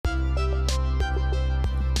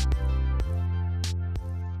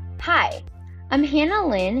Hi, I'm Hannah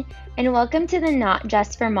Lynn, and welcome to the Not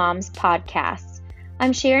Just for Moms podcast.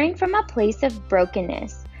 I'm sharing from a place of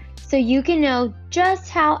brokenness so you can know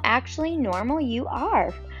just how actually normal you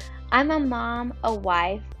are. I'm a mom, a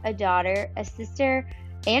wife, a daughter, a sister,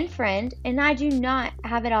 and friend, and I do not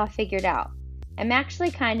have it all figured out. I'm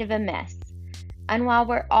actually kind of a mess. And while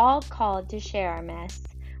we're all called to share our mess,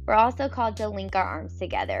 we're also called to link our arms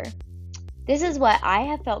together. This is what I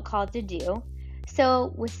have felt called to do.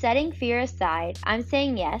 So, with setting fear aside, I'm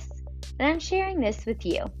saying yes, and I'm sharing this with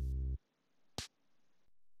you.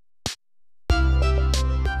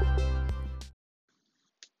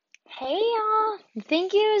 Hey, y'all.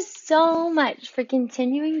 Thank you so much for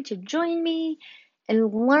continuing to join me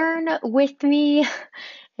and learn with me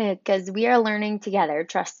because we are learning together.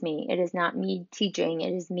 Trust me, it is not me teaching,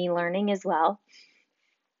 it is me learning as well.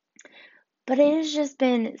 But it has just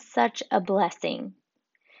been such a blessing.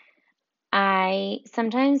 I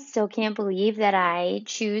sometimes still can't believe that I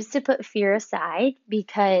choose to put fear aside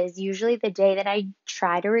because usually the day that I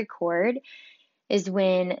try to record is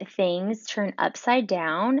when things turn upside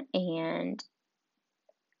down and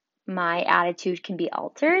my attitude can be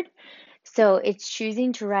altered. So it's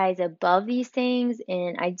choosing to rise above these things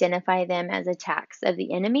and identify them as attacks of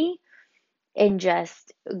the enemy and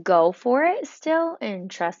just go for it still and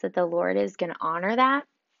trust that the Lord is going to honor that.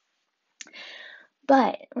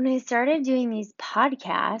 But when I started doing these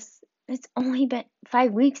podcasts, it's only been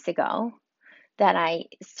 5 weeks ago that I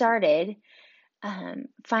started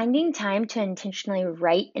finding time to intentionally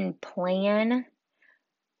write and plan.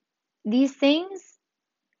 These things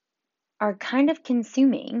are kind of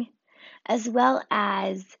consuming, as well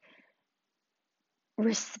as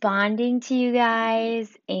responding to you guys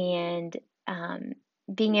and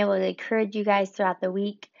being able to encourage you guys throughout the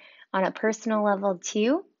week on a personal level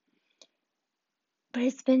too. But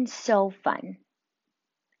it's been so fun.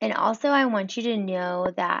 And also, I want you to know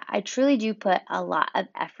that I truly do put a lot of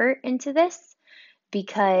effort into this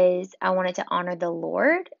because I wanted to honor the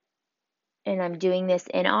Lord, and I'm doing this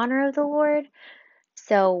in honor of the Lord.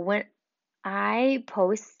 So when I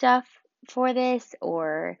post stuff for this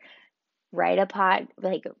or write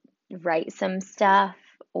some stuff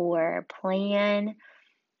or plan,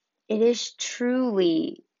 it is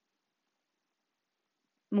truly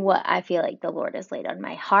what I feel like the Lord has laid on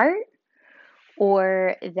my heart,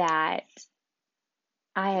 or that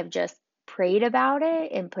I have just prayed about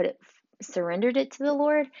it and surrendered it to the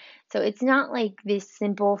Lord. So it's not like these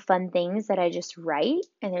simple, fun things that I just write,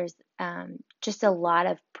 and there's just a lot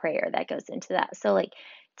of prayer that goes into that. So, like,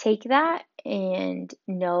 take that and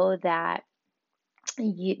know that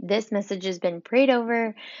this message has been prayed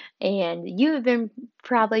over, and you have been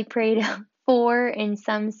probably prayed for in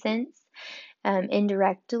some sense,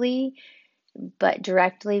 indirectly, but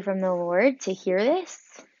directly from the Lord to hear this.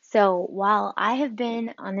 So while I have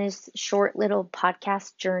been on this short little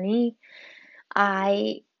podcast journey,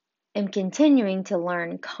 I am continuing to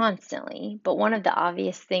learn constantly. But one of the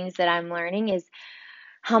obvious things that I'm learning is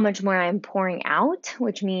how much more I'm pouring out,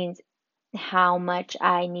 which means how much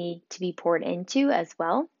I need to be poured into as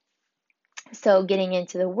well. So getting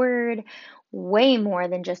into the Word way more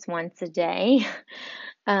than just once a day,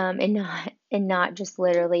 and not just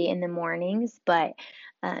literally in the mornings, but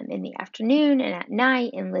in the afternoon and at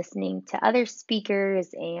night, and listening to other speakers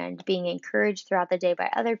and being encouraged throughout the day by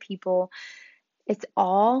other people. It's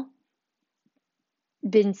all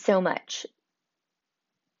been so much.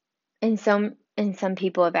 And some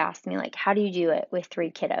people have asked me, like, how do you do it with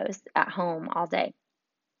 3 kiddos at home all day?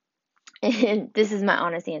 And this is my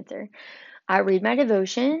honest answer. I read my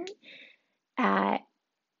devotion at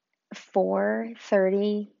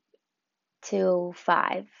 4:30 to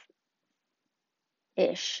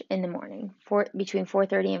 5-ish in the morning. Between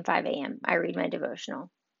 4:30 and 5 a.m. I read my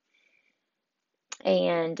devotional.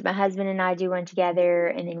 And my husband and I do one together,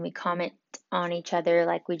 and then we comment on each other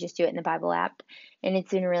like we just do it in the Bible app, and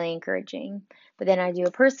it's been really encouraging. But then I do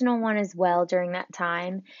a personal one as well during that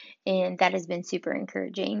time, and that has been super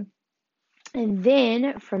encouraging. And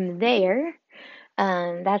then from there,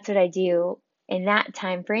 that's what I do in that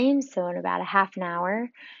time frame. So in about a half an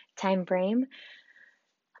hour time frame.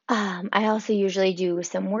 I also usually do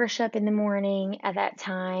some worship in the morning at that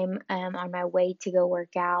time, on my way to go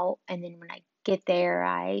work out. And then when I get there,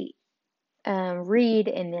 I read,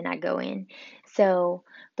 and then I go in. So,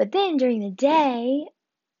 but then during the day,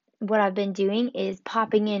 what I've been doing is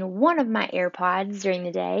popping in one of my AirPods during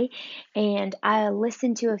the day, and I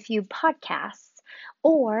listen to a few podcasts,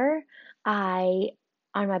 or I,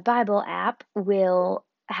 on my Bible app, will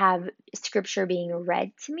have scripture being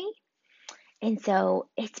read to me. And so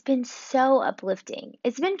it's been so uplifting.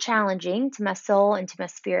 It's been challenging to my soul and to my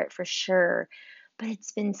spirit for sure, but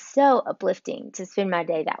it's been so uplifting to spend my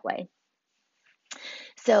day that way.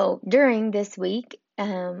 So during this week,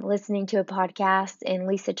 listening to a podcast, and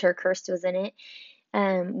Lisa TerKeurst was in it,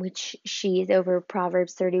 which she is over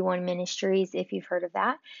Proverbs 31 Ministries, if you've heard of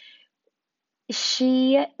that.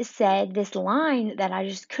 She said this line that I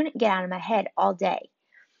just couldn't get out of my head all day.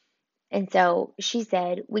 And so she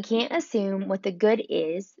said, we can't assume what the good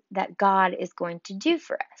is that God is going to do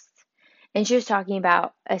for us. And she was talking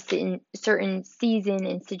about a certain season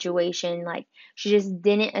and situation. Like, she just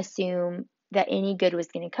didn't assume that any good was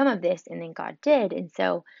going to come of this, and then God did. And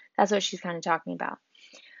so that's what she's kind of talking about.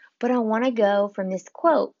 But I want to go from this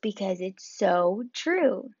quote because it's so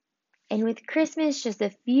true. And with Christmas just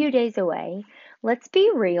a few days away, let's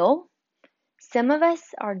be real. Some of us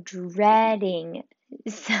are dreading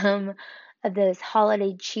some of those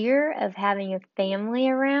holiday cheer of having a family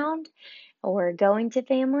around or going to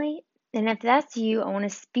family. And if that's you, I want to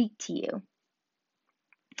speak to you.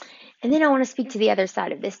 And then I want to speak to the other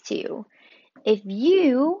side of this too. If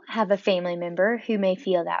you have a family member who may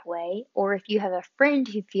feel that way, or if you have a friend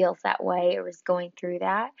who feels that way or is going through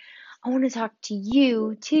that, I want to talk to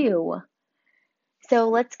you too. So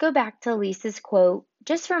let's go back to Lisa's quote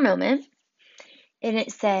just for a moment. And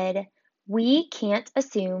it said, we can't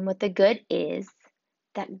assume what the good is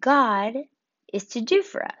that God is to do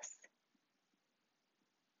for us.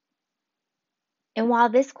 And while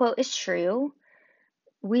this quote is true,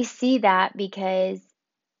 we see that because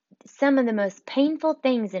some of the most painful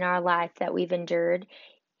things in our life that we've endured,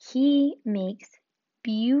 He makes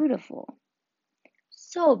beautiful.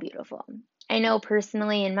 So beautiful. I know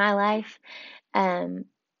personally in my life,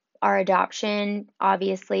 our adoption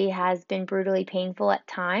obviously has been brutally painful at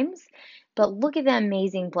times, but look at the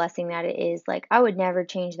amazing blessing that it is. Like, I would never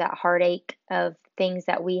change that heartache of things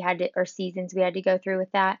that we had to, or seasons we had to go through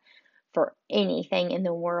with that for anything in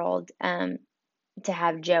the world, to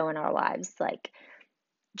have Joe in our lives. Like,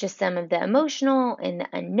 just some of the emotional and the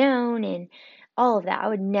unknown and all of that. I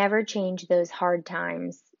would never change those hard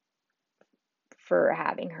times for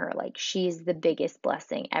having her. Like, she's the biggest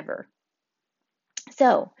blessing ever.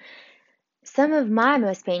 So, some of my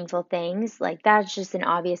most painful things, like that's just an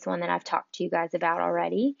obvious one that I've talked to you guys about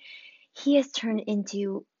already, He has turned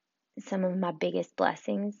into some of my biggest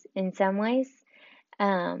blessings in some ways.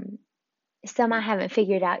 Some I haven't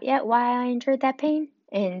figured out yet why I endured that pain,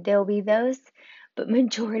 and there'll be those, but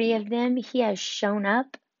majority of them, He has shown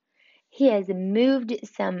up. He has moved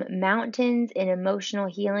some mountains in emotional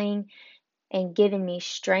healing and given me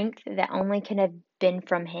strength that only could have been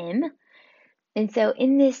from Him. And so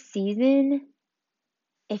in this season,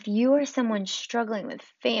 if you are someone struggling with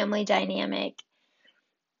family dynamic,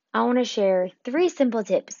 I want to share 3 simple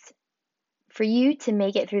tips for you to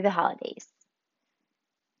make it through the holidays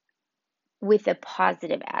with a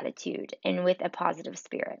positive attitude and with a positive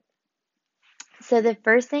spirit. So the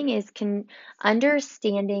first thing is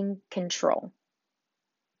understanding control.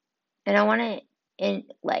 And I want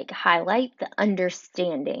to highlight the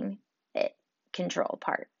understanding it, control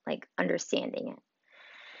part, like understanding it.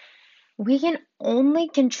 We can only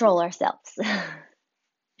control ourselves.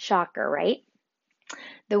 Shocker, right?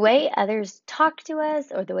 The way others talk to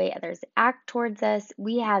us or the way others act towards us,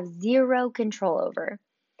 we have zero control over.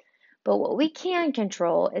 But what we can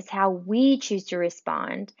control is how we choose to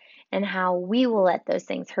respond and how we will let those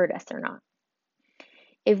things hurt us or not.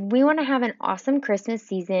 If we want to have an awesome Christmas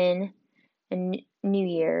season and New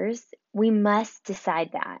Year's, we must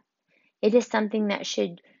decide that. It is something that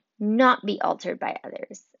should not be altered by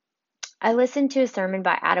others. I listened to a sermon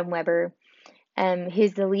by Adam Weber,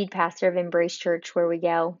 who's the lead pastor of Embrace Church, where we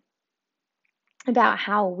go, about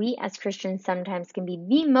how we as Christians sometimes can be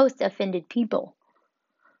the most offended people.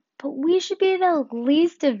 But we should be the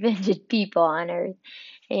least offended people on earth.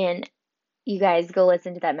 And you guys go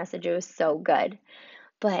listen to that message. It was so good.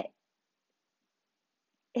 But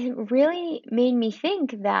it really made me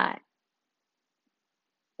think that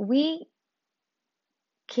we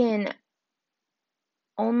can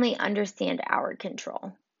only understand our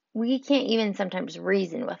control. We can't even sometimes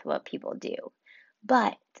reason with what people do.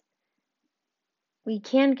 But we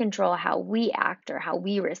can control how we act or how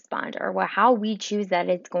we respond or how we choose that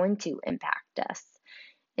it's going to impact us.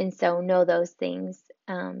 And so know those things.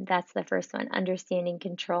 That's the first one, understanding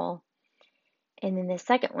control. And then the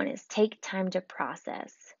second one is take time to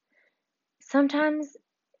process. Sometimes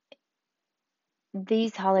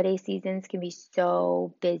these holiday seasons can be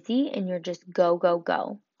so busy and you're just go, go,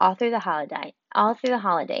 go all through the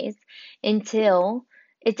holidays until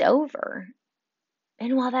it's over.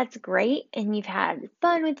 And while that's great and you've had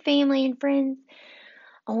fun with family and friends,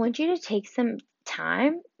 I want you to take some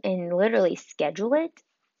time and literally schedule it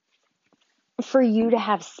for you to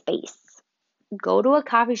have space. Go to a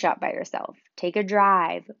coffee shop by yourself, take a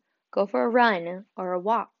drive, go for a run or a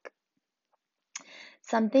walk.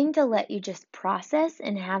 Something to let you just process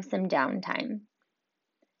and have some downtime.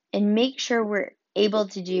 And make sure we're able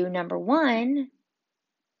to do number one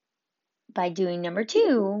by doing number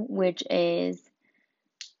two, which is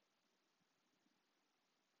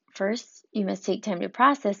first, you must take time to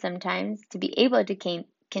process sometimes to be able to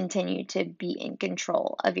continue to be in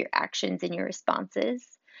control of your actions and your responses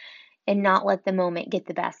and not let the moment get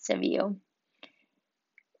the best of you.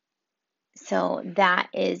 So that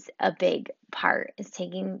is a big part, is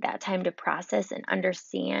taking that time to process and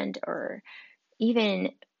understand, or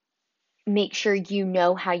even make sure you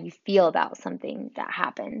know how you feel about something that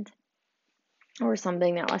happened or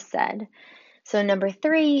something that was said. So number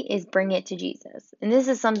three is bring it to Jesus. And this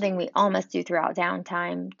is something we all must do throughout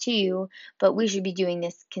downtime too, but we should be doing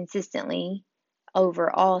this consistently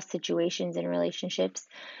over all situations and relationships,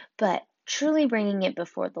 but truly bringing it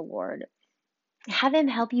before the Lord. Have Him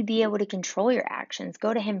help you be able to control your actions.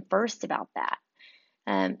 Go to Him first about that,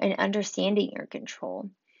 and understanding your control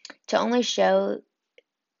to only show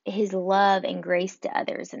His love and grace to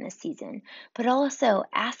others in this season, but also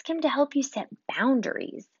ask Him to help you set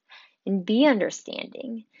boundaries and be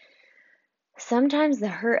understanding. Sometimes the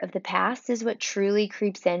hurt of the past is what truly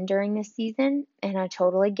creeps in during this season, and I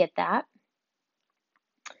totally get that.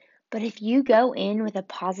 But if you go in with a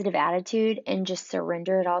positive attitude and just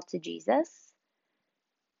surrender it all to Jesus,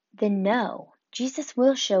 then no, Jesus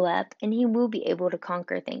will show up and He will be able to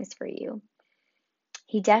conquer things for you.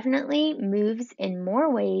 He definitely moves in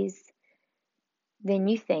more ways than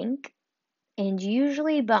you think, and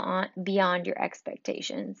usually beyond your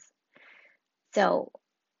expectations. So,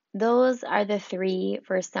 those are the three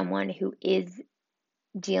for someone who is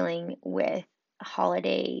dealing with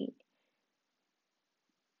holiday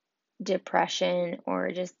depression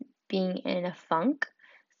or just being in a funk.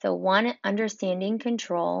 So, one, understanding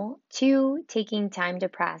control, two, taking time to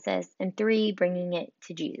process, and three, bringing it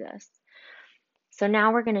to Jesus. So,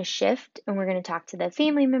 now we're going to shift and we're going to talk to the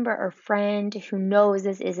family member or friend who knows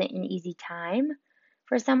this isn't an easy time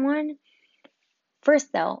for someone.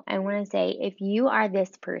 First, though, I want to say if you are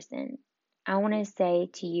this person, I want to say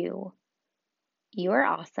to you, you are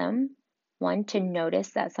awesome. One, to notice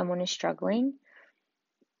that someone is struggling,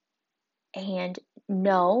 and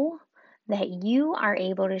know that you are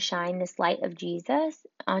able to shine this light of Jesus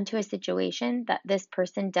onto a situation that this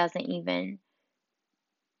person doesn't even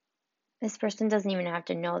have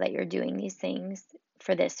to know that you're doing these things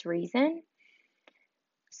for this reason.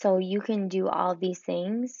 So you can do all these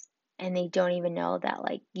things and they don't even know that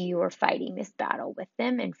like you are fighting this battle with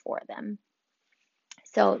them and for them.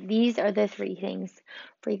 So these are the three things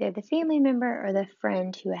for either the family member or the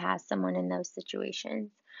friend who has someone in those situations.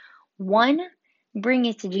 One, bring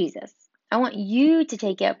it to Jesus. I want you to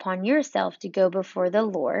take it upon yourself to go before the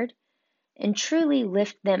Lord and truly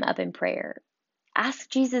lift them up in prayer. Ask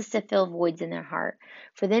Jesus to fill voids in their heart,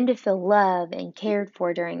 for them to feel loved and cared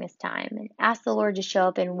for during this time. And ask the Lord to show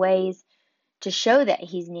up in ways to show that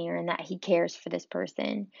He's near and that He cares for this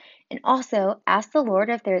person. And also ask the Lord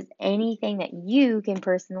if there's anything that you can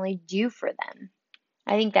personally do for them.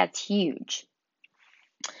 I think that's huge.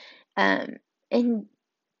 And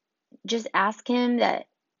just ask Him that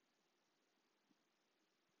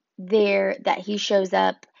He shows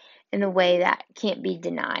up in a way that can't be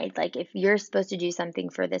denied. Like if you're supposed to do something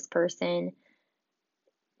for this person,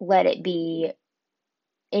 let it be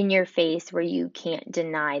in your face where you can't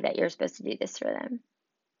deny that you're supposed to do this for them.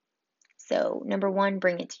 So, number one,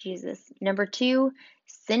 bring it to Jesus. Number two,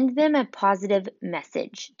 send them a positive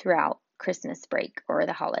message throughout Christmas break or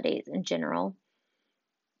the holidays in general.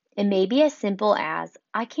 It may be as simple as,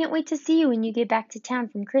 I can't wait to see you when you get back to town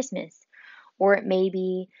from Christmas. Or it may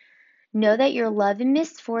be, know that you're loved and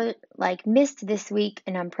missed this week,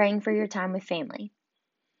 and I'm praying for your time with family.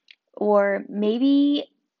 Or maybe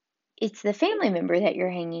it's the family member that you're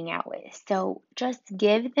hanging out with. So just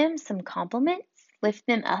give them some compliments, lift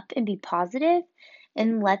them up, and be positive,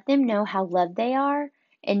 and let them know how loved they are,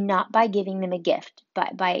 and not by giving them a gift,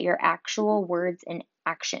 but by your actual words and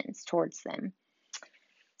actions towards them.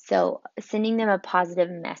 So sending them a positive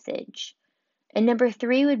message. And number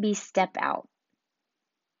three would be step out.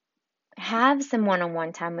 Have some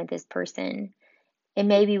one-on-one time with this person. It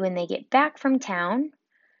may be when they get back from town.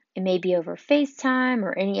 It may be over FaceTime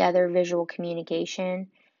or any other visual communication.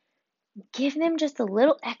 Give them just a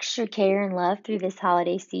little extra care and love through this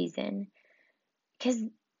holiday season. Because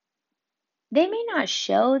They may not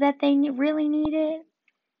show that they really need it,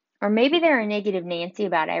 or maybe they're a negative Nancy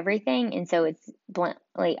about everything, and so it's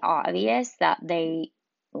bluntly obvious that they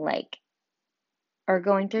like are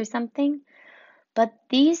going through something. But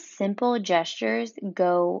these simple gestures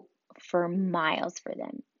go for miles for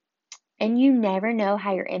them. And you never know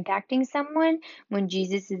how you're impacting someone when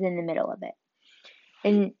Jesus is in the middle of it.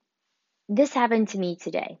 And this happened to me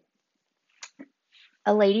today.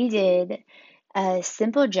 A lady did a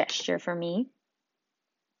simple gesture for me.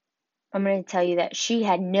 I'm going to tell you that she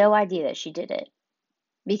had no idea that she did it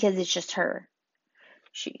because it's just her.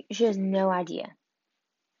 She has no idea.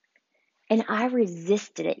 And I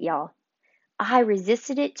resisted it, y'all. I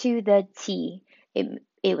resisted it to the T.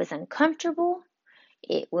 It was uncomfortable.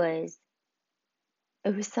 It was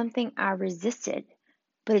something I resisted,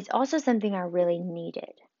 but it's also something I really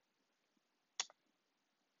needed.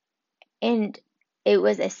 And it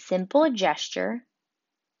was a simple gesture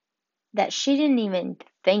that she didn't even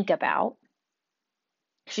think about.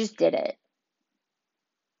 She just did it.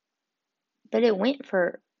 But it went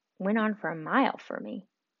on for a mile for me.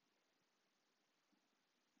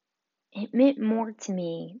 It meant more to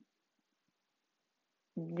me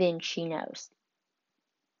than she knows.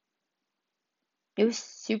 It was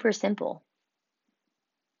super simple.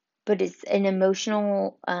 But it's an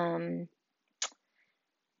emotional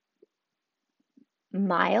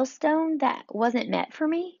milestone that wasn't met for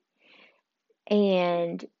me,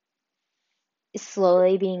 and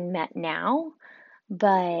slowly being met now.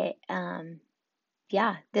 But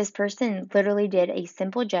yeah, this person literally did a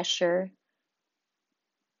simple gesture,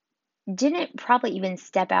 didn't probably even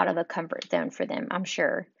step out of a comfort zone for them, I'm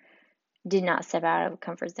sure. Did not step out of a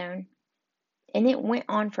comfort zone. And it went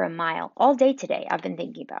on for a mile. All day today, I've been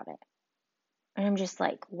thinking about it. And I'm just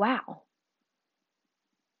like, wow.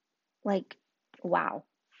 Like, wow.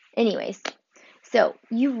 Anyways, so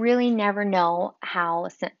you really never know how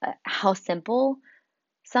simple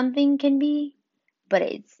something can be, but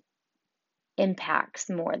it impacts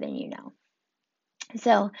more than you know.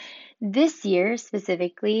 So this year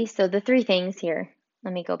specifically, so the three things here,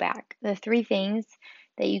 let me go back. The three things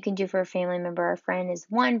that you can do for a family member or friend is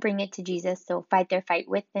one, bring it to Jesus. So fight their fight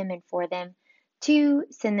with them and for them. Two,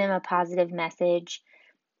 send them a positive message.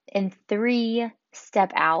 And three,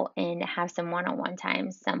 step out and have some one-on-one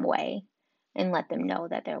time some way and let them know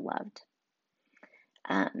that they're loved.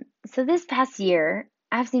 So this past year,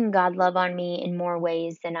 I've seen God love on me in more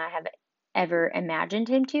ways than I have ever imagined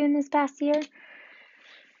Him to in this past year.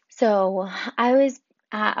 So I've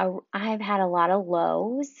had a lot of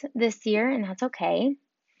lows this year, and that's okay.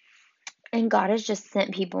 And God has just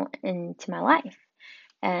sent people into my life.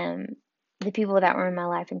 The people that were in my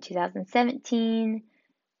life in 2017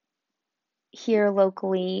 here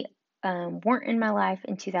locally weren't in my life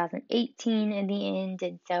in 2018 in the end.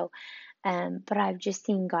 And so, but I've just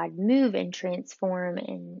seen God move and transform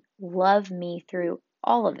and love me through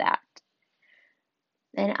all of that.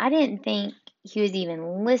 And I didn't think He was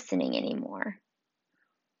even listening anymore.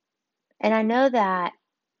 And I know that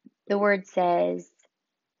the word says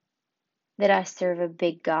that I serve a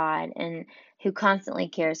big God and who constantly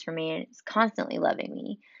cares for me and is constantly loving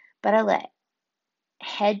me. But I let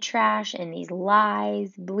head trash and these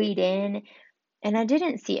lies bleed in, and I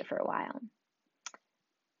didn't see it for a while.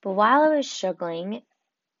 But while I was struggling,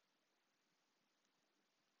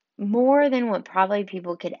 more than what probably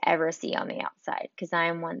people could ever see on the outside, because I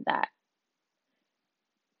am one that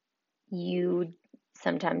you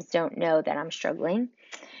sometimes don't know that I'm struggling,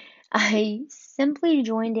 I simply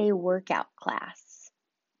joined a workout class.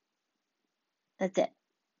 That's it.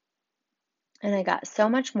 And I got so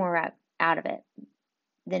much more out of it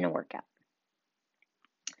than a workout.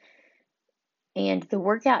 And the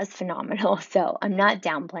workout is phenomenal, so I'm not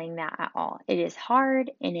downplaying that at all. It is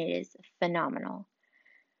hard and it is phenomenal.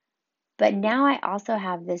 But now I also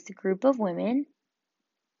have this group of women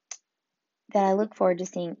that I look forward to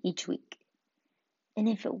seeing each week. And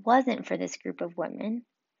if it wasn't for this group of women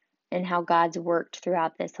and how God's worked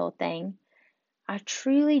throughout this whole thing, I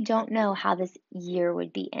truly don't know how this year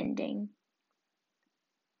would be ending.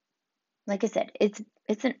 Like I said, it's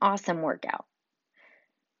an awesome workout.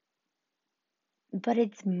 But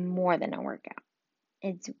it's more than a workout.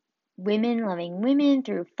 It's women loving women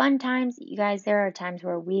through fun times. You guys, there are times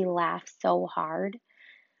where we laugh so hard,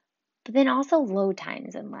 but then also low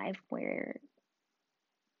times in life where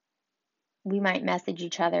we might message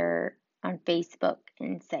each other on Facebook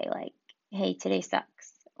and say, like, hey, today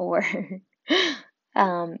sucks. Or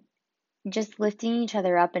just lifting each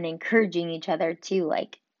other up and encouraging each other too.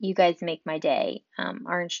 Like, you guys make my day.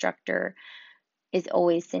 Our instructor is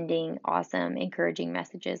always sending awesome, encouraging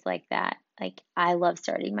messages like that. Like, I love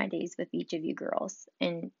starting my days with each of you girls,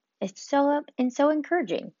 and it's so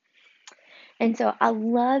encouraging. And so I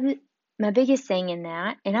love my biggest thing in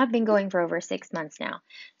that, and I've been going for over 6 months now.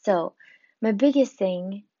 So my biggest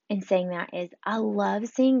thing in saying that is I love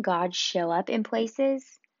seeing God show up in places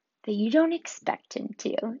that you don't expect him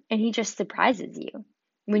to, and he just surprises you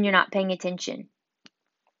when you're not paying attention.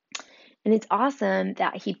 And it's awesome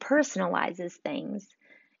that he personalizes things,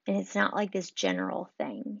 and it's not like this general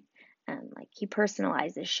thing. Like he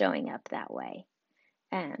personalizes showing up that way.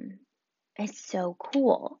 Um, it's so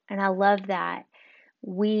cool, and I love that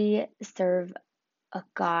we serve a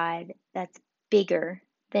God that's bigger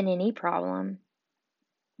than any problem,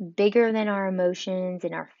 bigger than our emotions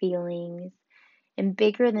and our feelings, and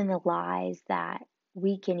bigger than the lies that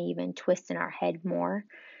we can even twist in our head more.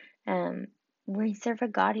 Um, we serve a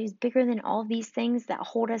God who's bigger than all these things that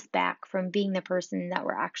hold us back from being the person that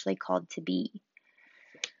we're actually called to be.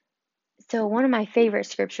 So one of my favorite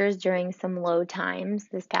scriptures during some low times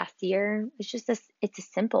this past year is just it's a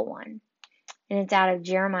simple one. And it's out of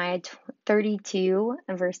Jeremiah 32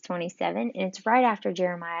 and verse 27. And it's right after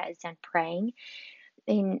Jeremiah is done praying.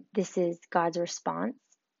 And this is God's response,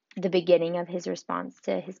 the beginning of his response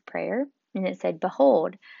to his prayer. And it said,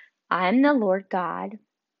 "Behold, I am the Lord God.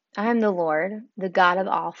 I am the Lord, the God of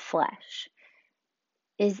all flesh.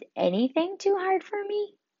 Is anything too hard for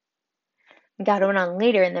me?" God went on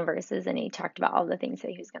later in the verses and he talked about all the things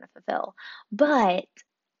that he was going to fulfill. But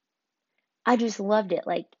I just loved it.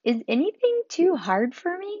 Like, is anything too hard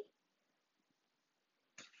for me?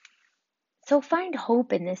 So find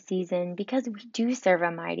hope in this season because we do serve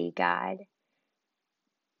a mighty God,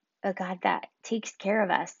 a God that takes care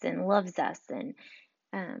of us and loves us and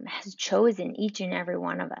has chosen each and every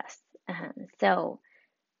one of us. So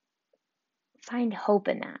find hope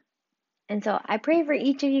in that. And so I pray for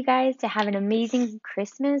each of you guys to have an amazing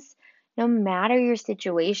Christmas, no matter your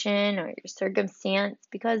situation or your circumstance,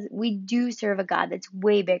 because we do serve a God that's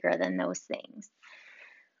way bigger than those things.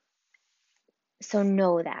 So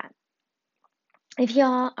know that. If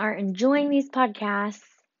y'all are enjoying these podcasts,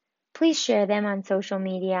 please share them on social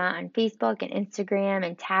media, on Facebook and Instagram,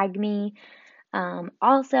 and tag me.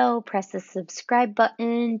 Also, press the subscribe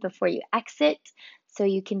button before you exit so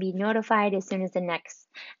you can be notified as soon as the next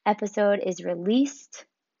episode is released.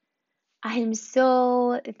 I am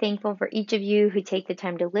so thankful for each of you who take the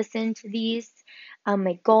time to listen to these.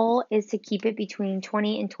 My goal is to keep it between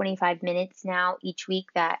 20 and 25 minutes now each week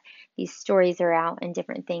that these stories are out and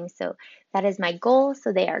different things. So that is my goal.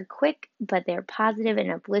 So they are quick, but they're positive and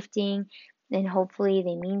uplifting, and hopefully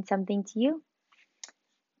they mean something to you.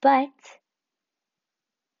 But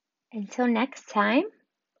until next time,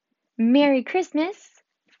 Merry Christmas,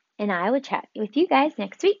 and I will chat with you guys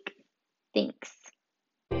next week. Thanks.